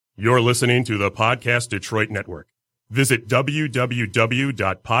You're listening to the Podcast Detroit Network. Visit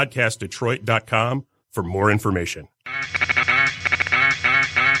www.podcastdetroit.com for more information.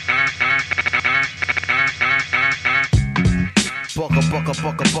 Bucka.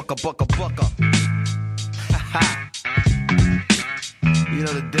 You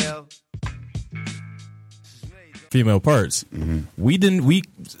know the deal. Female parts. Mm-hmm. We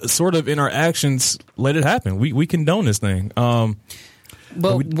sort of in our actions let it happen. We condone this thing.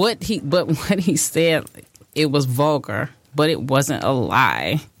 What he said, it was vulgar, but it wasn't a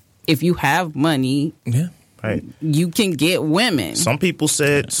lie. If you have money, yeah, right, you can get women. Some people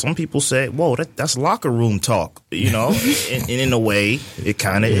said, "Whoa, that's locker room talk." You know, and in a way, it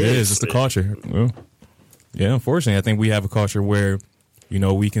kind of is. It's the culture. Well, yeah, unfortunately, I think we have a culture where, you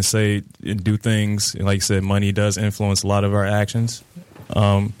know, we can say and do things, and like you said, money does influence a lot of our actions.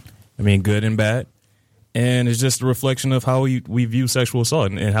 I mean, good and bad. And it's just a reflection of how we view sexual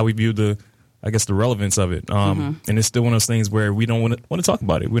assault and how we view the relevance of it. And it's still one of those things where we don't want to talk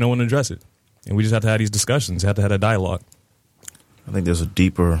about it. We don't want to address it. And we just have to have these discussions, have to have a dialogue. I think there's a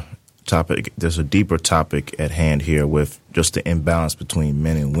deeper topic. There's a deeper topic at hand here with just the imbalance between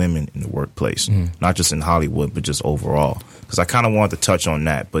men and women in the workplace, not just in Hollywood, but just overall. Because I kind of wanted to touch on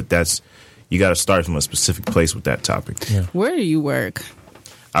that, but you got to start from a specific place with that topic. Yeah. Where do you work?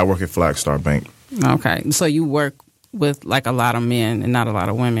 I work at Flagstar Bank. Okay, so you work with like a lot of men and not a lot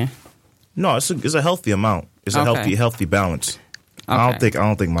of women. No, it's a healthy amount. It's a healthy balance. Okay. I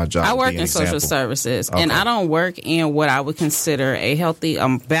don't think my job. I work would be an in social example. services, and I don't work in what I would consider a healthy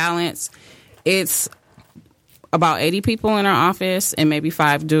balance. It's about 80 people in our office and maybe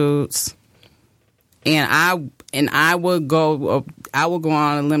 5 dudes. And I would go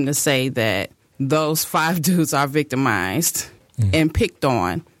on a limb to say that those 5 dudes are victimized and picked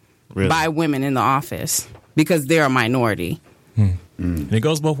on by women in the office because they're a minority. And it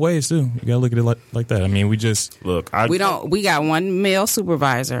goes both ways too. You gotta look at it like that. I mean, we got one male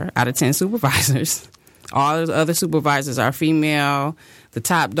supervisor out of 10 supervisors. All the other supervisors are female. The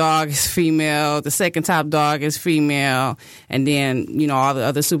top dog is female. The second top dog is female. And then, you know, all the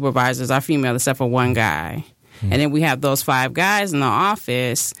other supervisors are female except for one guy. And then we have those 5 guys in the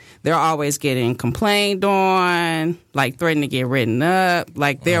office. They're always getting complained on, like threatened to get written up.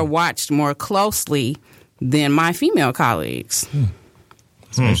 Like they're watched more closely than my female colleagues.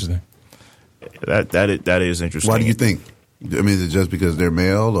 That's interesting. That is interesting. Why do you think? I mean, is it just because they're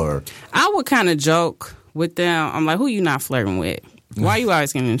male, or? I would kind of joke with them. I'm like, who you not flirting with? Why you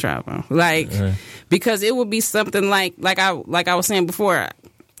always getting in trouble? Like, because it would be something like I was saying before.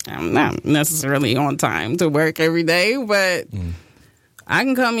 I'm not necessarily on time to work every day, but I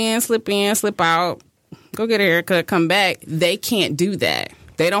can come in, slip out, go get a haircut, come back. They can't do that.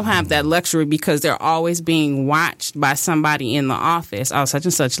 They don't have that luxury because they're always being watched by somebody in the office. Oh, such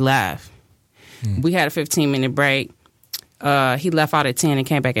and such left. We had a 15-minute break. He left out at 10 and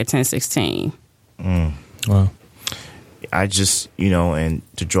came back at 10:16. Wow. I just, and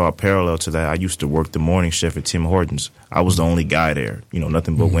to draw a parallel to that, I used to work the morning shift at Tim Hortons. I was the only guy there,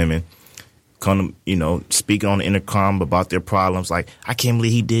 nothing but women. Come, speaking on the intercom about their problems, like, I can't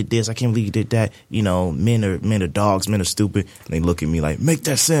believe he did this, I can't believe he did that. Men are dogs, men are stupid. And they look at me like, make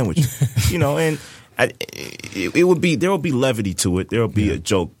that sandwich. And there will be levity to it. There will be a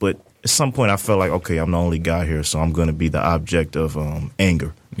joke, but at some point I felt like, okay, I'm the only guy here, so I'm going to be the object of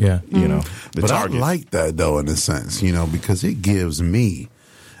anger. Yeah. But target. I like that, though, in a sense, because it gives me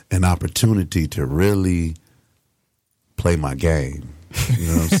an opportunity to really play my game. You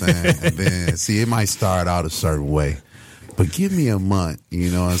know what I'm saying? And then, see, it might start out a certain way, but give me a month. You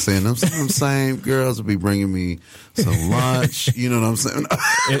know what I'm saying? Them same girls will be bringing me some lunch. You know what I'm saying?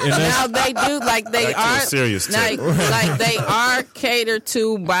 Now they do, like they are serious, like they are catered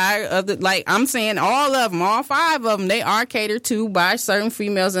to by other. Like I'm saying, all of them, all 5 of them, they are catered to by certain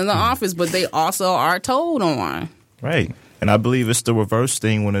females in the office, but they also are told on. Right. And I believe it's the reverse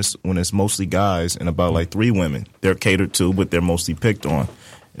thing when it's mostly guys and about like 3 women. They're catered to, but they're mostly picked on.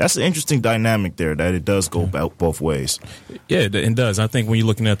 That's an interesting dynamic there, that it does go both ways. Yeah, it does. I think when you're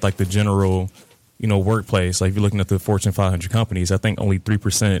looking at like the general, workplace, like if you're looking at the Fortune 500 companies, I think only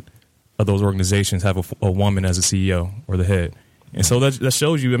 3% of those organizations have a woman as a CEO or the head. And so that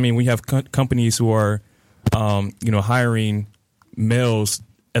shows you, I mean, we have companies who are, hiring males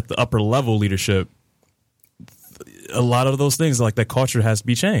at the upper level leadership. A lot of those things, like that culture has to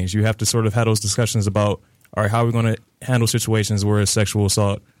be changed. You have to sort of have those discussions about, all right, how are we going to handle situations where a sexual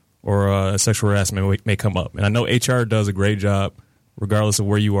assault or sexual harassment may come up. And I know HR does a great job, regardless of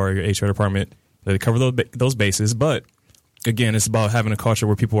where you are, your HR department, they cover those bases. But again, it's about having a culture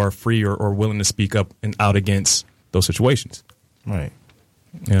where people are free or willing to speak up and out against those situations. Right.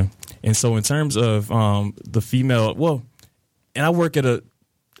 Yeah. And so in terms of the female, well, and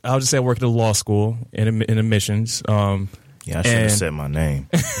I'll just say I work at a law school in admissions. Yeah, I should have said my name.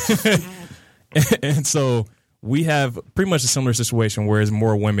 And so we have pretty much a similar situation where it's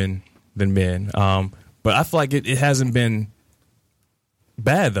more women than men. But I feel like it hasn't been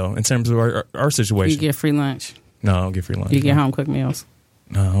bad, though, in terms of our situation. You get free lunch. No, I don't get free lunch. You get home cooked meals.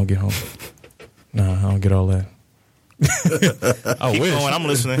 No, I don't get home. No, I don't get all that. I Keep wish. going. I'm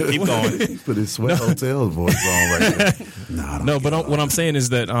listening. Keep going. Put his Sweat Hotels voice on right there. No, but what I'm saying is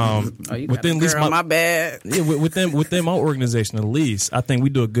that You got within a at least girl, my bad. yeah, within my organization, at least, I think we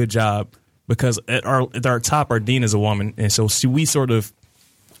do a good job because at our top, our dean is a woman, and so we sort of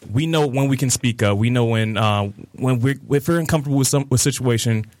we know when we can speak up. We know when if we're uncomfortable with a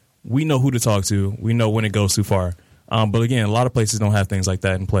situation, we know who to talk to. We know when it goes too far. But again, a lot of places don't have things like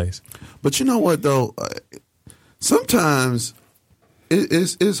that in place. But you know what though? Sometimes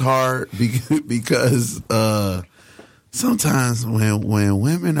it's hard because sometimes when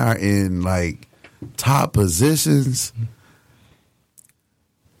women are in like top positions,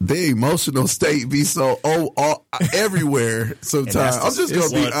 their emotional state be so everywhere. Sometimes I'm just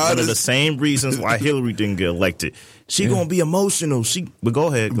gonna be honest. One of the same reasons why Hillary didn't get elected. She gonna be emotional. But go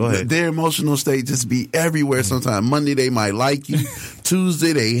ahead. Their emotional state just be everywhere. Sometimes Monday they might like you,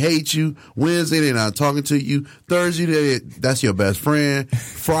 Tuesday they hate you, Wednesday they're not talking to you, Thursday that's your best friend,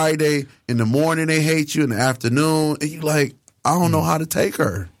 Friday in the morning they hate you, in the afternoon and you like, I don't know how to take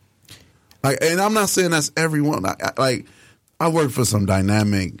her. Like, and I'm not saying that's everyone. I work for some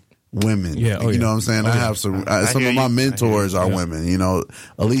dynamic women. Yeah, you know what I'm saying? I have some of my mentors are women. You know,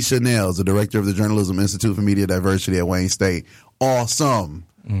 Alicia Nails, the director of the Journalism Institute for Media Diversity at Wayne State. Awesome.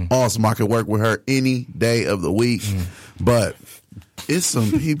 Awesome. I could work with her any day of the week. But it's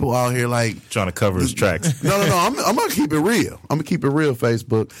some people out here like trying to cover his tracks. No. I'm gonna keep it real. I'm gonna keep it real,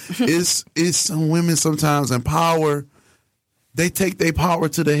 Facebook. It's some women sometimes in power. They take their power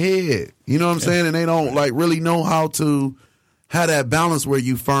to the head. You know what I'm saying? And they don't like really know how to have that balance where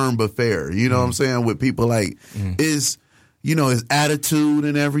you firm but fair. You know what I'm saying? With people like his attitude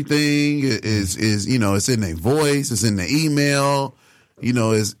and everything is you know, it's in their voice, it's in the email. You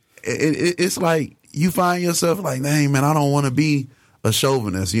know, it's like you find yourself like, dang man, I don't want to be a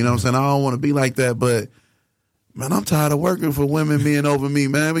chauvinist. You know what I'm saying? I don't want to be like that, but man, I'm tired of working for women being over me,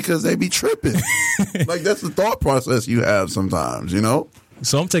 man, because they be tripping. Like that's the thought process you have sometimes, you know?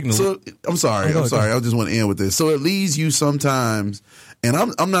 So I'm taking. I'm sorry. I just want to end with this. So it leads you sometimes, and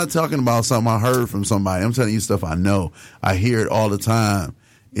I'm not talking about something I heard from somebody. I'm telling you stuff I know. I hear it all the time.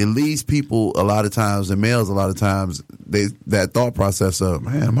 It leads people a lot of times, and males a lot of times, that thought process of,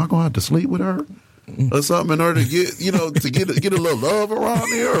 man, am I going to have to sleep with her or something in order to get get a little love around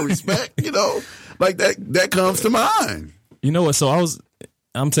here or respect, you know, like that comes to mind. You know what? So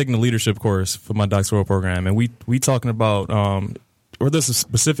I'm taking a leadership course for my doctoral program, and we talking about or there's a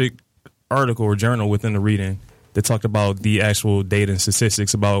specific article or journal within the reading that talked about the actual data and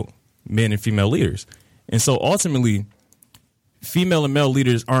statistics about men and female leaders. And so ultimately, female and male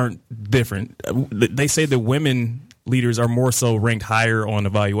leaders aren't different. They say that women leaders are more so ranked higher on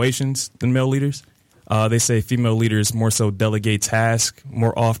evaluations than male leaders. They say female leaders more so delegate tasks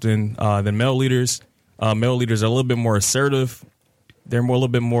more often than male leaders. Male leaders are a little bit more assertive. They're a little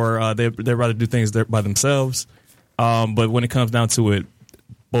bit more, they'd rather do things by themselves. But when it comes down to it,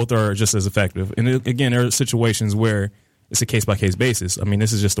 both are just as effective. And again, there are situations where it's a case-by-case basis. I mean,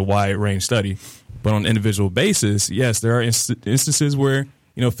 this is just a wide-range study. But on an individual basis, yes, there are instances where,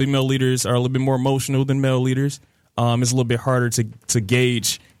 you know, female leaders are a little bit more emotional than male leaders. It's a little bit harder to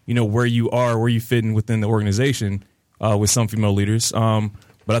gauge, you know, where you fit in within the organization with some female leaders.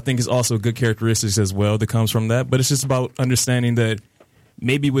 But I think it's also good characteristics as well that comes from that. But it's just about understanding that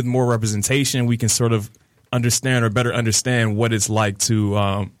maybe with more representation, we can sort of understand or better understand what it's like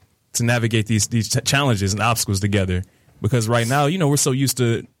to navigate these challenges and obstacles together. Because right now, you know, we're so used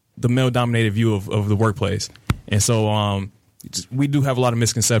to the male-dominated view of the workplace. And so we do have a lot of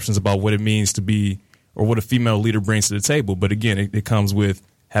misconceptions about what it means to be or what a female leader brings to the table. But again, it comes with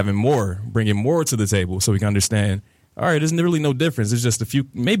bringing more to the table so we can understand, all right, there's really no difference. It's just a few,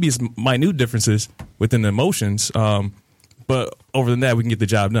 maybe it's minute differences within the emotions. But over than that, we can get the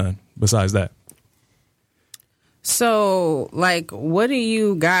job done besides that. So, like, what do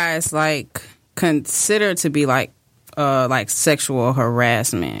you guys, like, consider to be, like sexual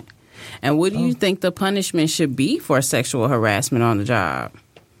harassment? And what do you think the punishment should be for sexual harassment on the job?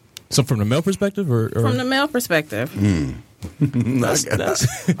 So from the male perspective or? From the male perspective. I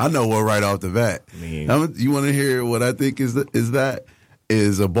know one right off the bat. You want to hear what I think is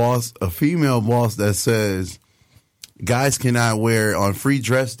a boss, a female boss that says, guys cannot wear on free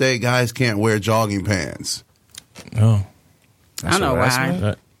dress day. Guys can't wear jogging pants. Oh, I know harassment?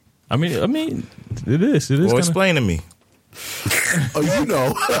 why. I mean, it is. It is. Well, kinda, explain to me. Oh, you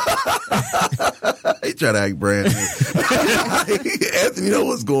know. He try to act brand new. Anthony, you know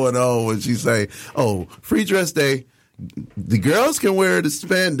what's going on when she say, "Oh, free dress day." The girls can wear the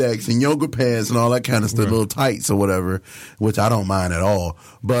spandex and yoga pants and all that kind of stuff, little tights or whatever, which I don't mind at all.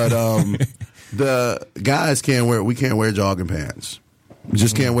 But the guys can't wear. We can't wear jogging pants. We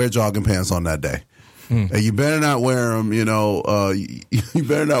just can't wear jogging pants on that day. And you better not wear them. You know, you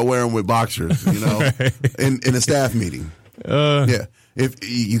better not wear them with boxers. You know, in a staff meeting. Yeah, if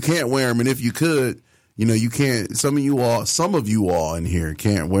you can't wear them, and if you could, you know, you can't. Some of you all in here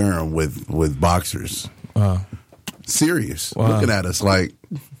can't wear them with boxers. Wow. Serious, Wow. looking at us like,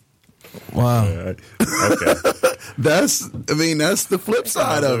 Wow. Okay. that's the flip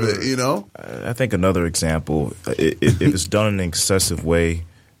side of it, you know. I think another example, if it's done in an excessive way.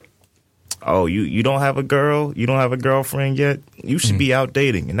 Oh, you don't have a girl? You don't have a girlfriend yet? You should be out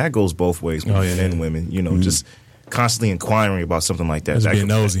dating. And that goes both ways, men and women. You know, just constantly inquiring about something like that. That's being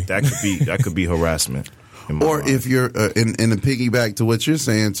nosy. That could be harassment. Or if you're, and to piggyback to what you're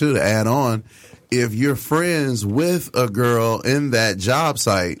saying too, to add on, if you're friends with a girl in that job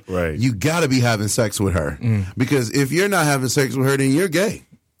site, right, you got to be having sex with her. Because if you're not having sex with her, then you're gay.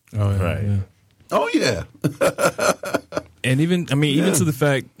 Oh, yeah, Right. yeah. Oh yeah. And even to the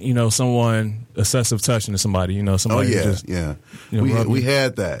fact, you know, someone excessive touching to somebody, you know, Oh somebody yeah, just, yeah. you know, We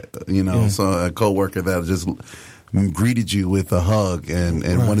had that, you know. Yeah. So a coworker that just greeted you with a hug and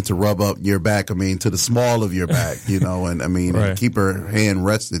wanted to rub up your back. I mean, to the small of your back, you know, and I mean, Right. keep her hand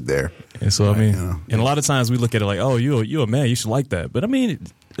rested there. And so I mean, you know. and a lot of times we look at it like, oh, you a man, you should like that. But I mean,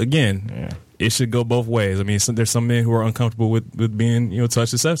 again, it should go both ways. I mean, there's some men who are uncomfortable with being, you know,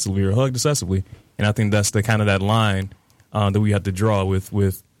 touched excessively or hugged excessively, and I think that's the kind of that line that we have to draw with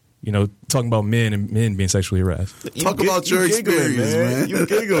you know, talking about men and men being sexually harassed. Talk about your giggling, experience, man. You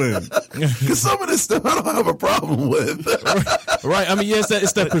giggling. Because some of this stuff I don't have a problem with. Right. I mean, yeah,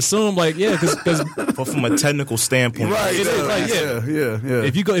 it's that presumed, like, yeah, because But from a technical standpoint, Right. It is, like,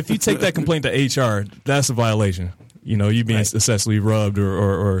 yeah. if you take that complaint to HR, that's a violation. You know, you being excessively rubbed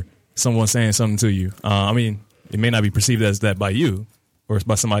or someone saying something to you. I mean, it may not be perceived as that by you or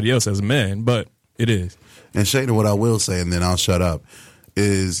by somebody else as a man, but it is. And Shayna, what I will say, and then I'll shut up,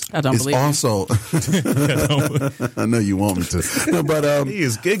 is I don't it's believe you. also I know you want me to. No, but he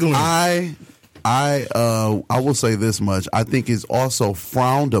is giggling. I will say this much. I think it's also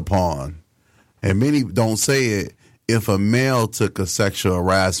frowned upon, and many don't say it, if a male took a sexual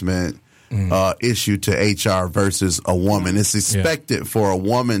harassment issue to HR versus a woman. It's expected for a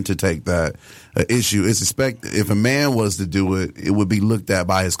woman to take that issue. It's expected if a man was to do it, it would be looked at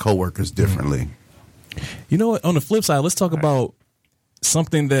by his coworkers differently. You know what? On the flip side, let's talk about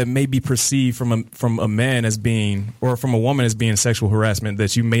something that may be perceived from a man as being, or from a woman as being, sexual harassment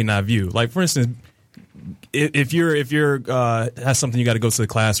that you may not view. Like, for instance, if you're has something, you got to go to the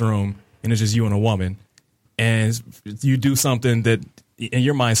classroom and it's just you and a woman, and you do something that in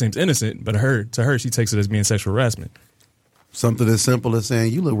your mind seems innocent, but to her she takes it as being sexual harassment. Something as simple as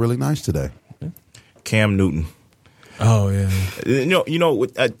saying, "You look really nice today." Cam Newton. Oh yeah. You know.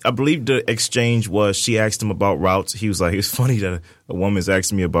 I believe the exchange was she asked him about routes. He was like, "It's funny that a woman's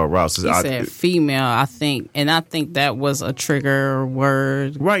asking me about routes." He said female, I think, and I think that was a trigger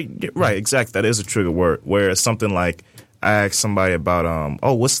word. Right, exactly. That is a trigger word. Whereas something like I asked somebody about,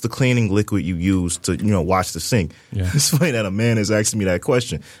 what's the cleaning liquid you use to, you know, wash the sink? Yeah. It's funny that a man is asking me that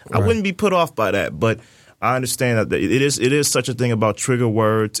question. Right. I wouldn't be put off by that, but I understand that it is such a thing about trigger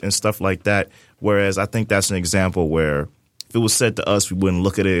words and stuff like that. Whereas I think that's an example where if it was said to us, we wouldn't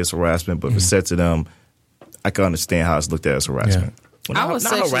look at it as harassment, but if it's said to them, I can understand how it's looked at as harassment. Yeah. Well, I was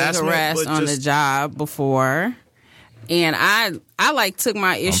sexually harassed on the job before, and I like took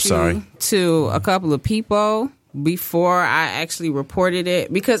my issue to a couple of people before I actually reported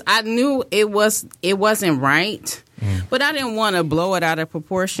it because I knew it wasn't right. But I didn't want to blow it out of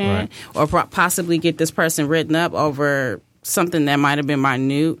proportion or possibly get this person written up over something that might have been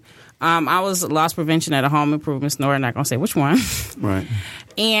minute. I was loss prevention at a home improvement store. I'm not going to say which one. Right.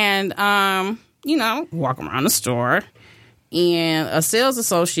 And, you know, walk around the store. And a sales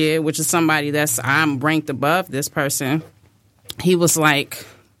associate, which is somebody I'm ranked above this person, he was like,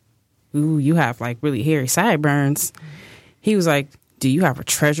 "Ooh, you have like really hairy sideburns." He was like, "Do you have a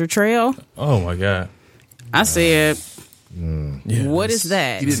treasure trail?" Oh my God. I said, Yeah, What is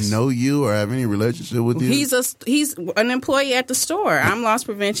that? He didn't know you or have any relationship with you? He's an employee at the store. I'm loss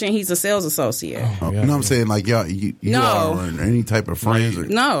prevention. He's a sales associate. No, I'm saying like y'all, you No. are any type of friends? Or,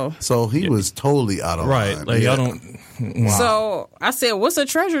 No. So he was totally out of right. line. Like Yeah. y'all don't. So I said, "What's a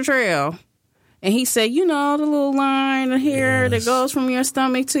treasure trail?" And he said, "You know, the little line here that goes from your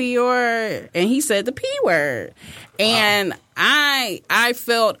stomach to your," and he said the P word. And I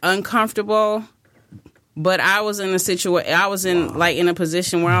felt uncomfortable, but I was in a situation, I was in like in a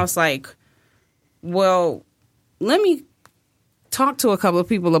position where I was like, well, let me talk to a couple of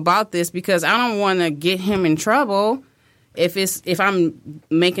people about this because I don't want to get him in trouble if I'm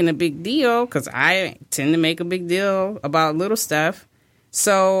making a big deal, because I tend to make a big deal about little stuff.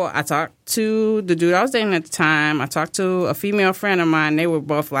 So I talked to the dude I was dating at the time. I talked to a female friend of mine. They were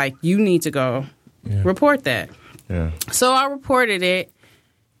both like, you need to go report that. Yeah. So I reported it,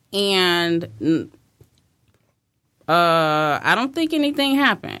 and I don't think anything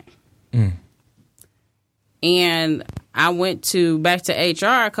happened. And I went back to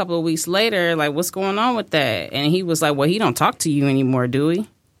HR a couple of weeks later, like, what's going on with that? And he was like, well, he don't talk to you anymore, do he?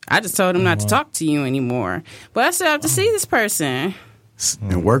 I just told him not to talk to you anymore. But I still have to see this person.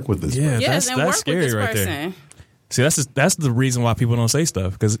 And work with this. Yeah, Yes, and work that's scary with this right person. there. See, that's the reason why people don't say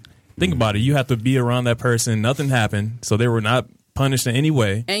stuff. Because think about it, you have to be around that person. Nothing happened, so they were not punished in any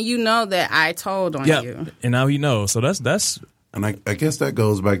way. And you know that I told on Yeah, you. and now he knows. So that's And I guess that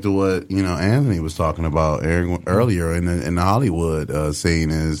goes back to what Anthony was talking about earlier in the Hollywood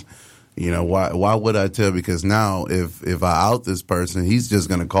scene is, why would I tell? Because now if I out this person, he's just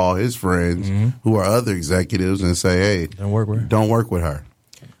going to call his friends who are other executives and say, hey, don't work with her. Don't work with her.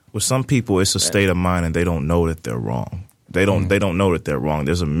 With some people, it's a state of mind, and they don't know that they're wrong. They don't know that they're wrong.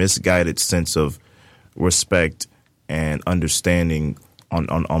 There's a misguided sense of respect and understanding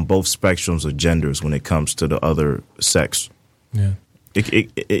on both spectrums of genders when it comes to the other sex. Yeah,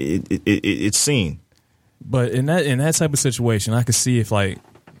 It's seen. but in that type of situation, I could see if like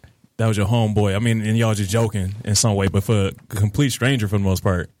that was your homeboy. I mean, and y'all just joking in some way, but for a complete stranger for the most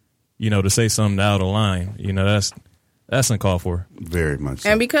part, to say something out of line, that's uncalled for. Very much so.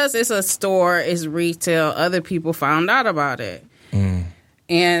 And because it's a store, it's retail, other people found out about it.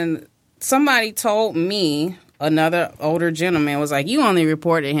 And somebody told me, another older gentleman was like, you only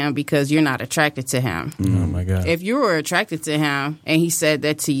reported him because you're not attracted to him. Oh, my God. If you were attracted to him and he said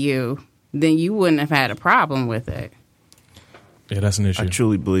that to you, then you wouldn't have had a problem with it. Yeah, that's an issue. I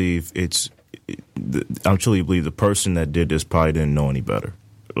truly believe the person that did this probably didn't know any better.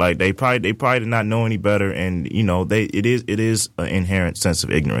 Like they probably did not know any better, and it is an inherent sense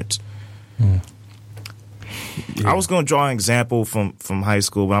of ignorance. Yeah. I was going to draw an example from high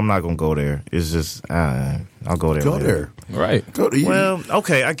school, but I'm not going to go there. It's just I'll go there. Go later. there. Right. Go to you. Well,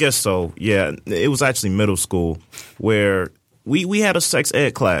 okay, I guess so. Yeah, it was actually middle school where we had a sex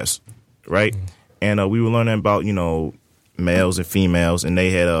ed class, right? And we were learning about males and females, and they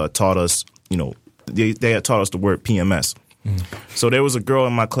had taught us they had taught us the word PMS. So there was a girl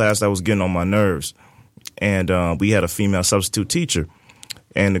in my class that was getting on my nerves, and we had a female substitute teacher,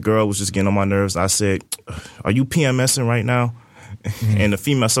 and the girl was just getting on my nerves. I said, "Are you PMSing right now?" And the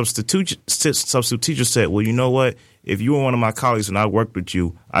female substitute teacher said, "Well, you know what? If you were one of my colleagues and I worked with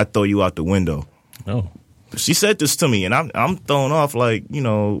you, I'd throw you out the window." Oh. She said this to me, and I'm thrown off like,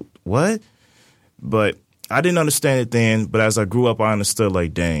 what? But I didn't understand it then, but as I grew up, I understood,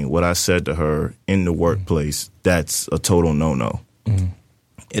 like, dang, what I said to her in the workplace, that's a total no-no.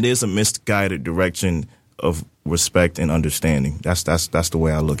 It is a misguided direction of respect and understanding. That's the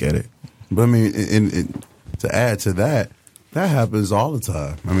way I look at it. But I mean, to add to that happens all the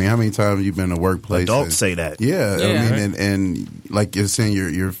time. I mean, how many times you've been in a workplace? Adults say that. Yeah, Yeah. I mean, and like you're saying,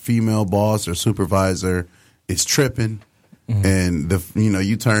 your female boss or supervisor is tripping, and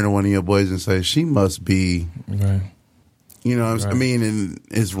you turn to one of your boys and say, she must be, Right. I mean, and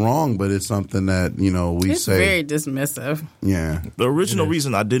it's wrong, but it's something that we It's say. very dismissive. Yeah, The original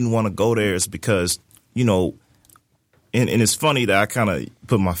reason I didn't want to go there is because, and it's funny that I kind of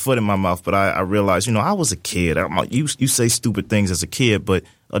put my foot in my mouth, but I realized, I was a kid. You say stupid things as a kid, but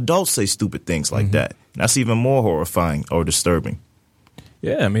adults say stupid things like that. And that's even more horrifying or disturbing.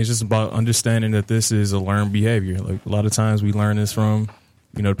 Yeah, I mean, it's just about understanding that this is a learned behavior. Like a lot of times we learn this from,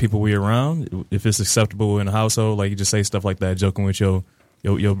 the people we're around. If it's acceptable in a household, like you just say stuff like that, joking with your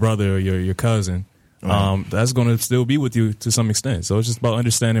brother or your cousin, that's going to still be with you to some extent. So it's just about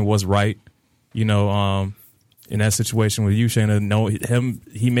understanding what's right. In that situation with you, Shayna,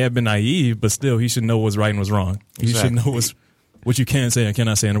 he may have been naive, but still he should know what's right and what's wrong. He should know what you can say and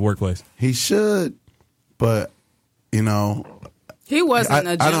cannot say in the workplace. he should, but He wasn't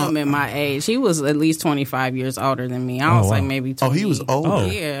I a don't- gentleman my age. He was at least 25 years older than me. I was wow. like maybe 20. Oh, he was older. Oh.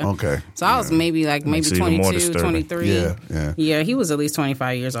 Yeah. Okay. So I was maybe Makes it even more 22, disturbing. 23. Yeah. Yeah, he was at least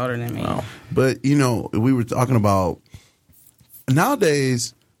 25 years older than me. But we were talking about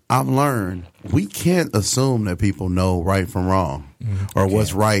nowadays. I've learned we can't assume that people know right from wrong, or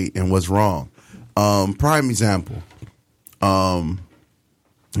what's right and what's wrong. Prime example. I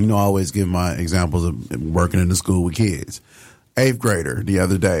always give my examples of working in the school with kids. 8th grader the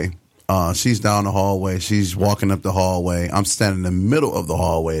other day. She's down the hallway. She's walking up the hallway. I'm standing in the middle of the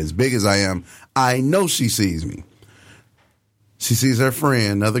hallway. As big as I am, I know she sees me. She sees her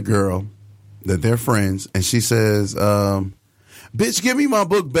friend, another girl, that they're friends, and she says, "Bitch, give me my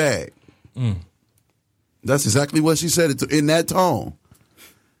book bag." That's exactly what she said it in that tone.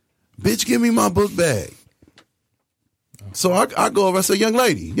 "Bitch, give me my book bag." So I go over, I say, young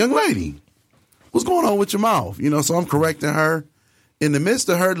lady, what's going on with your mouth? So I'm correcting her. In the midst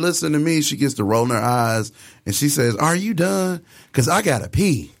of her listening to me, she gets to rolling her eyes, and she says, "Are you done? Because I got to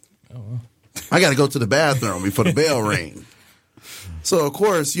pee. I got to go to the bathroom before the bell rings." So, of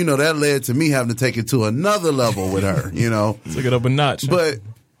course, that led to me having to take it to another level with her, Took it up a notch. But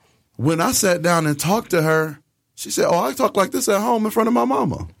when I sat down and talked to her, she said, "Oh, I talk like this at home in front of my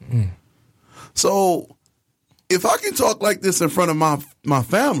mama." So if I can talk like this in front of my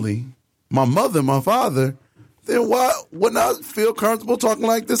family, my mother, my father, then why wouldn't I feel comfortable talking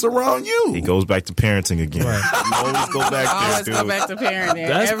like this around you? He goes back to parenting again. You always go back there, Always dude. go back to parenting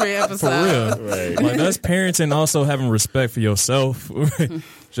every episode. For real. Like, that's parenting, also having respect for yourself.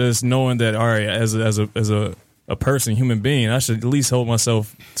 Just knowing that, all right, as a person, human being, I should at least hold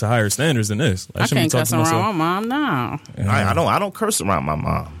myself to higher standards than this. I shouldn't can't be cuss talking to around myself. my mom now. I don't curse around my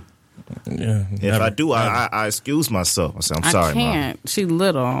mom. Yeah, If I do, I excuse myself. I say, I'm sorry, I can't. She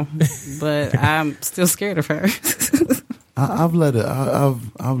little, but I'm still scared of her. I've let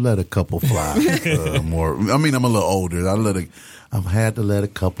a couple fly more. I mean, I'm a little older. I've had to let a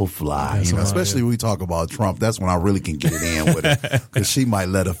couple fly. Especially when we talk about Trump. That's when I really can get it in with it, because she might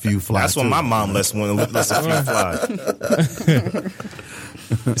let a few fly. That's when my mom lets a few fly.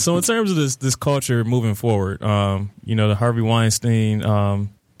 So in terms of this culture moving forward, the Harvey Weinstein,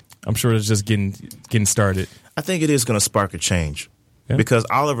 I'm sure it's just getting started. I think it is going to spark a change. Yeah. Because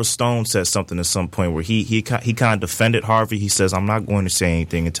Oliver Stone said something at some point where he kind of defended Harvey. He says, "I'm not going to say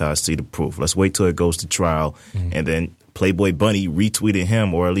anything until I see the proof. Let's wait till it goes to trial." And then Playboy Bunny retweeted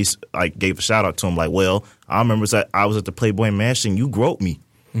him, or at least gave a shout out to him, like, "Well, I remember that I was at the Playboy Mansion. You groped me."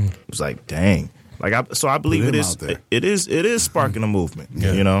 It was like, dang. I believe it is sparking a movement.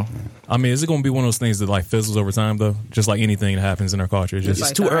 Yeah. I mean, is it going to be one of those things that fizzles over time, though? Just like anything that happens in our culture, It's just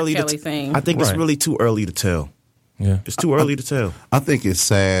like It's too the R. early Kelly thing. I think it's Right. really too early to tell. yeah. It's too early to tell. I think it's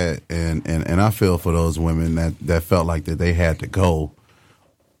sad, and I feel for those women that felt like that they had to go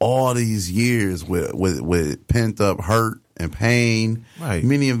all these years with pent up hurt and pain. Right.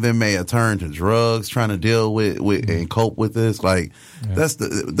 Many of them may have turned to drugs, trying to deal with and cope with this. That's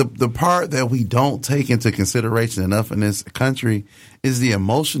the part that we don't take into consideration enough in this country is the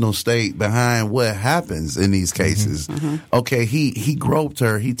emotional state behind what happens in these cases. Okay, he groped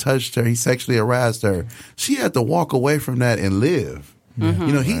her, he touched her, he sexually harassed her. She had to walk away from that and live.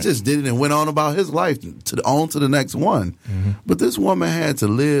 He just did it and went on about his life on to the next one. But this woman had to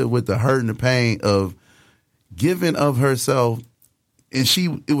live with the hurt and the pain of giving of herself, and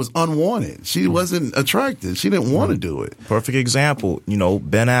it was unwanted. She wasn't attracted. She didn't want to do it. Perfect example,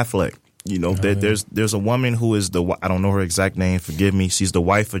 Ben Affleck. There's a woman who is I don't know her exact name, forgive me. She's the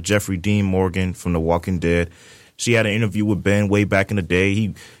wife of Jeffrey Dean Morgan from The Walking Dead. She had an interview with Ben way back in the day.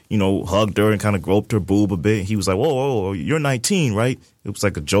 He, hugged her and kind of groped her boob a bit. He was like, whoa, you're 19, right? It was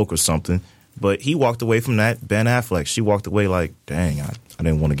like a joke or something. But he walked away from that. Ben Affleck, she walked away like, dang, I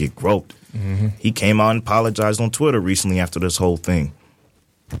didn't want to get groped. He came out and apologized on Twitter recently after this whole thing.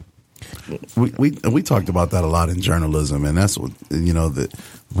 We talked about that a lot in journalism, and that's what that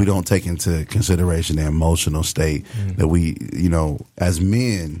we don't take into consideration the emotional state that we as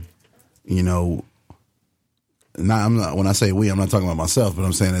men I'm not, when I say we, I'm not talking about myself, but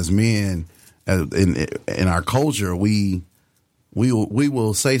I'm saying as men in our culture, we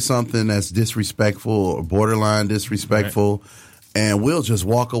will say something that's disrespectful or borderline disrespectful. Right. And we'll just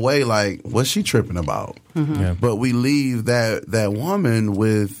walk away like, what's she tripping about? Yeah. But we leave that woman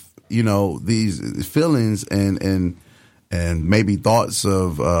with, these feelings and maybe thoughts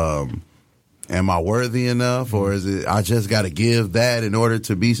of, am I worthy enough? Or is it, I just got to give that in order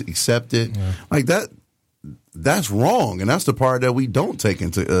to be accepted? Yeah. Like that's wrong. And that's the part that we don't take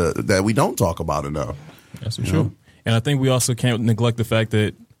into, that we don't talk about enough. That's for sure. And I think we also can't neglect the fact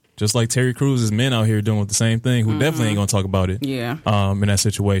that Just like Terry Crews' men out here doing the same thing, who definitely ain't gonna talk about it. Yeah. In that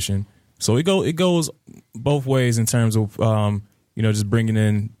situation, so it goes both ways in terms of just bringing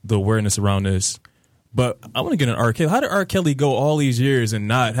in the awareness around this. But I want to get an R. Kelly. How did R. Kelly go all these years and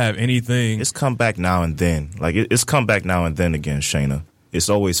not have anything? It's come back now and then. Like it's come back now and then again, Shayna. It's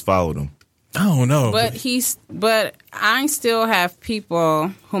always followed him. I don't know. But I still have people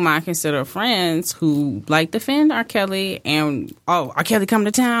whom I consider friends who like defend R. Kelly and R. Kelly come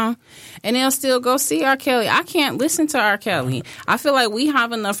to town, and they'll still go see R. Kelly. I can't listen to R. Kelly. I feel like we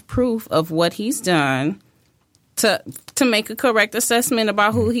have enough proof of what he's done to make a correct assessment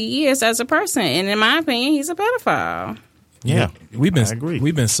about who he is as a person. And in my opinion, he's a pedophile. Yeah, I agree.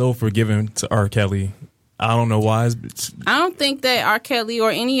 We've been so forgiving to R. Kelly. I don't know why. I don't think that R. Kelly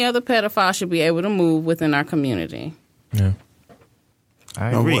or any other pedophile should be able to move within our community. Yeah, I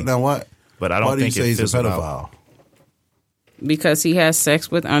agree. Now what? But I don't think he's a pedophile. Because he has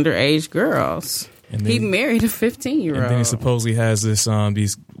sex with underage girls. And he married a 15-year-old. And then he supposedly has this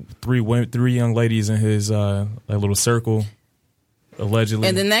these three young ladies in his little circle, allegedly.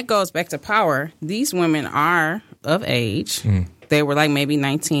 And then that goes back to power. These women are of age. They were like maybe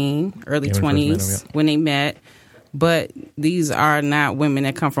 19, early 20s when they met. But these are not women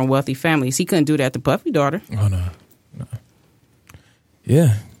that come from wealthy families. He couldn't do that to Puffy daughter. Oh, no.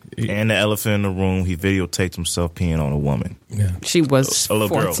 Yeah. And the elephant in the room, he videotaped himself peeing on a woman. Yeah. She was a little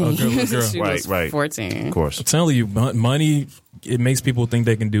 14. girl. A little girl. She right, was 14. Of course. I'm telling you, money, it makes people think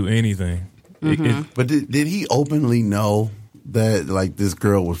they can do anything. But did he openly know that like this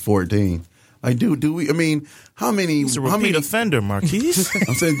girl was 14? Like, do we? I mean, how many? He's a repeat offender, Marquise.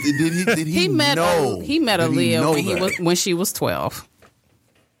 I'm saying, did he know? He met Aaliyah when she was 12.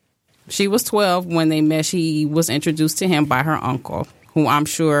 She was 12 when they met. She was introduced to him by her uncle, who I'm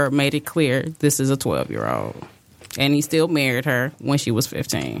sure made it clear this is a 12-year-old, and he still married her when she was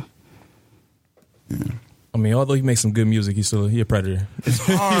 15. Yeah. I mean, although he makes some good music, he a predator. It's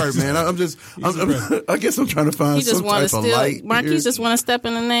hard, man. I guess I'm trying to find some type of light. Marquise just want to step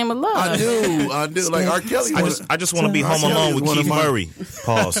in the name of love. I do. Like R. Kelly. I just want to be home alone with Keith Murray.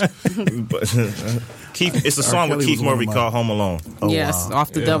 Pause. It's a song with Keith Murray called Home Alone. Oh, yes, wow.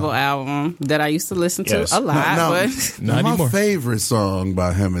 Off the Double album that I used to listen to a lot. My favorite song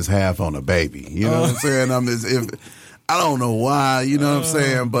by him is Half on a Baby. You know what I'm saying? I don't know why. You know what I'm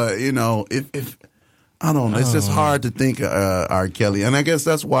saying? But if I don't know. It's just hard to think R. Kelly. And I guess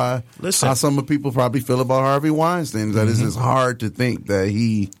that's why how some people probably feel about Harvey Weinstein, that it's just hard to think that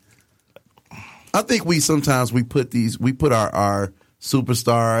I think we sometimes put our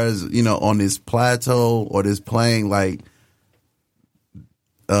superstars, on this plateau or this plane like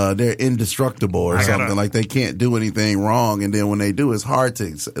they're indestructible or something. Like they can't do anything wrong, and then when they do, it's hard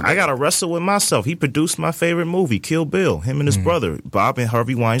to. I gotta wrestle with myself. He produced my favorite movie, Kill Bill. Him and his brother, Bob and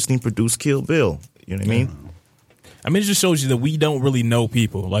Harvey Weinstein, produced Kill Bill. You know what I mean? I mean, it just shows you that we don't really know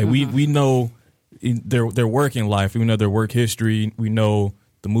people. Like we know their working life. We know their work history. We know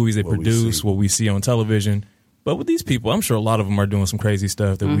the movies they produce, what we see on television. But with these people, I'm sure a lot of them are doing some crazy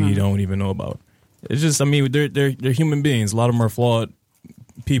stuff that we don't even know about. It's just, I mean, they're human beings. A lot of them are flawed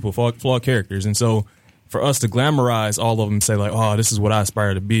people, flawed characters. And so for us to glamorize all of them and say like, oh, this is what I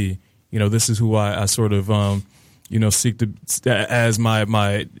aspire to be. This is who I sort of, seek to as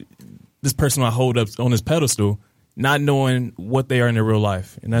my this person I hold up on this pedestal, not knowing what they are in their real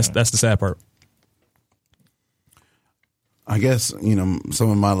life. And that's the sad part. I guess, some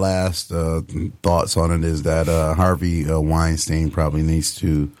of my last thoughts on it is that Harvey Weinstein he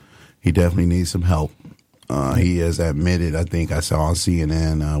definitely needs some help. He has admitted, I think I saw on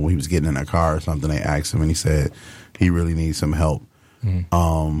CNN when he was getting in a car or something, they asked him and he said he really needs some help.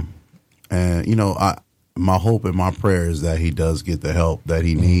 My hope and my prayer is that he does get the help that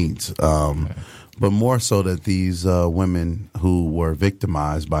he needs. But more so that these women who were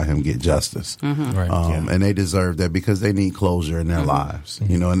victimized by him get justice. And they deserve that because they need closure in their lives.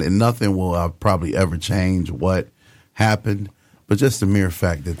 And nothing will probably ever change what happened. But just the mere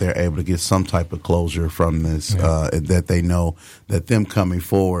fact that they're able to get some type of closure from this, that they know that them coming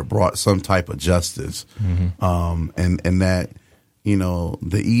forward brought some type of justice. And that,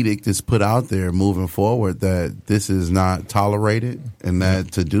 the edict is put out there moving forward that this is not tolerated and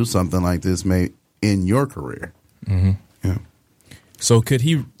that to do something like this may end your career. Yeah. So could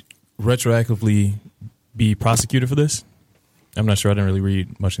he retroactively be prosecuted for this? I'm not sure. I didn't really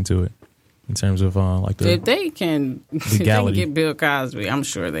read much into it in terms of if they can get Bill Cosby, I'm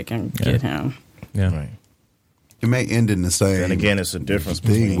sure they can get him. Yeah. Right. It may end in the same. And again, it's a difference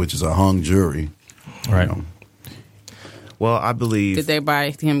thing, which is a hung jury. Right. Well, I believe. Did they buy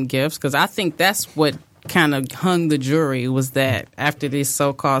him gifts? Because I think that's what kind of hung the jury was that after these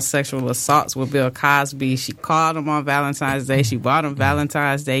so-called sexual assaults with Bill Cosby, she called him on Valentine's Day. She bought him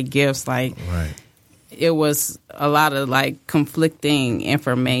Valentine's Day gifts. Like, Right. it was a lot of like conflicting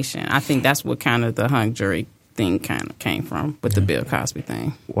information. I think that's what kind of the hung jury thing kind of came from with the Bill Cosby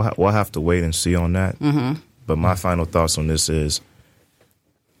thing. We'll have to wait and see on that. Mm-hmm. But my final thoughts on this is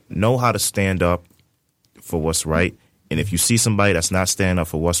know how to stand up for what's right. And if you see somebody that's not standing up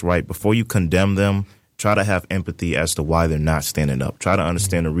for what's right, before you condemn them, try to have empathy as to why they're not standing up. Try to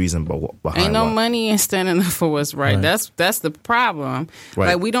understand the reason behind Ain't no why. money in standing up for what's right. That's the problem.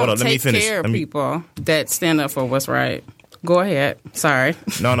 Right. Like, we Hold don't on, let me take finish. care of people that stand up for what's right. Go ahead. Sorry.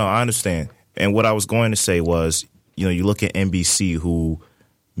 No, I understand. And what I was going to say was, you look at NBC, who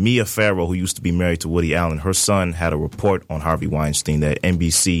Mia Farrow, who used to be married to Woody Allen, her son had a report on Harvey Weinstein that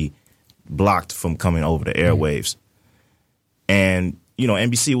NBC blocked from coming over the airwaves. And,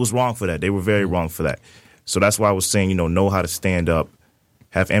 NBC was wrong for that. They were very wrong for that. So that's why I was saying, know how to stand up,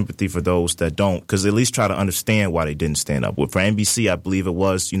 have empathy for those that don't, because at least try to understand why they didn't stand up. For NBC, I believe it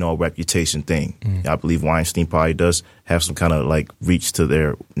was, a reputation thing. I believe Weinstein probably does have some kind of like reach to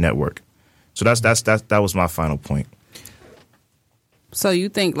their network. So that was my final point. So you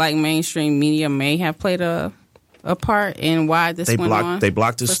think like mainstream media may have played a part in why this went on? They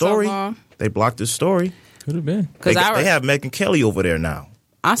blocked his story. They blocked his story. Could have been. They have Megyn Kelly over there now.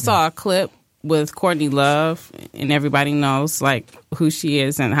 I saw a clip with Courtney Love, and everybody knows like who she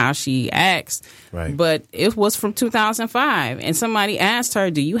is and how she acts. Right. But it was from 2005, and somebody asked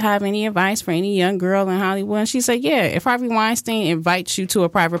her, "Do you have any advice for any young girl in Hollywood?" And she said, "Yeah, if Harvey Weinstein invites you to a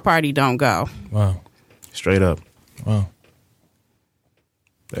private party, don't go." Wow. Straight up. Wow.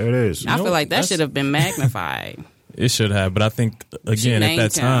 There it is. I feel like that should have been magnified. It should have, but I think again at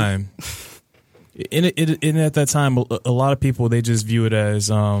that time, at that time, a lot of people they just view it as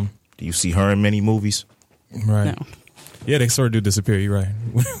Do you see her in many movies? right. No. Yeah, they sort of do disappear. You're right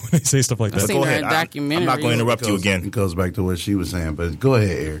when they say stuff like I've that. seen Go her ahead. in I'm documentaries. not going to interrupt you again. It goes back to what she was saying, but go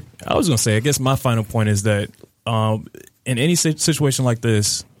ahead, Eric. I was going to say, I guess my final point is that in any situation like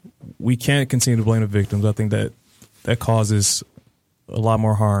this, we can't continue to blame the victims. I think that causes a lot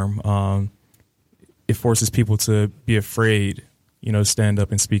more harm. It forces people to be afraid, to stand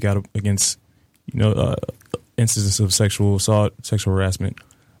up and speak out against, instances of sexual assault, sexual harassment.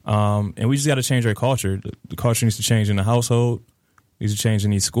 And we just got to change our culture. The culture needs to change in the household, needs to change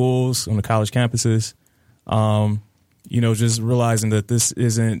in these schools, on the college campuses. Just realizing that this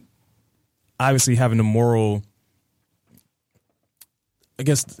isn't obviously having the moral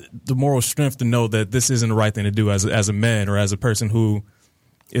strength to know that this isn't the right thing to do as a man or as a person who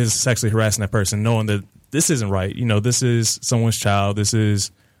is sexually harassing that person, knowing that this isn't right. This is someone's child. This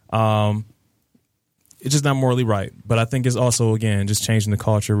is, it's just not morally right. But I think it's also, again, just changing the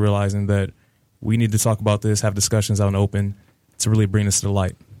culture, realizing that we need to talk about this, have discussions out in the open to really bring this to the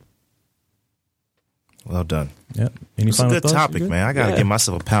light. Well done. Yep. Any It's a final good thoughts? topic, You good? man. I got to give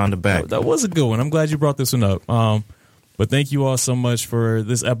myself a pound on the back. That was a good one. I'm glad you brought this one up. But thank you all so much for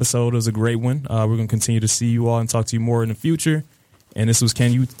this episode. It was a great one. We're going to continue to see you all and talk to you more in the future. And this was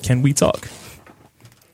Can We Talk?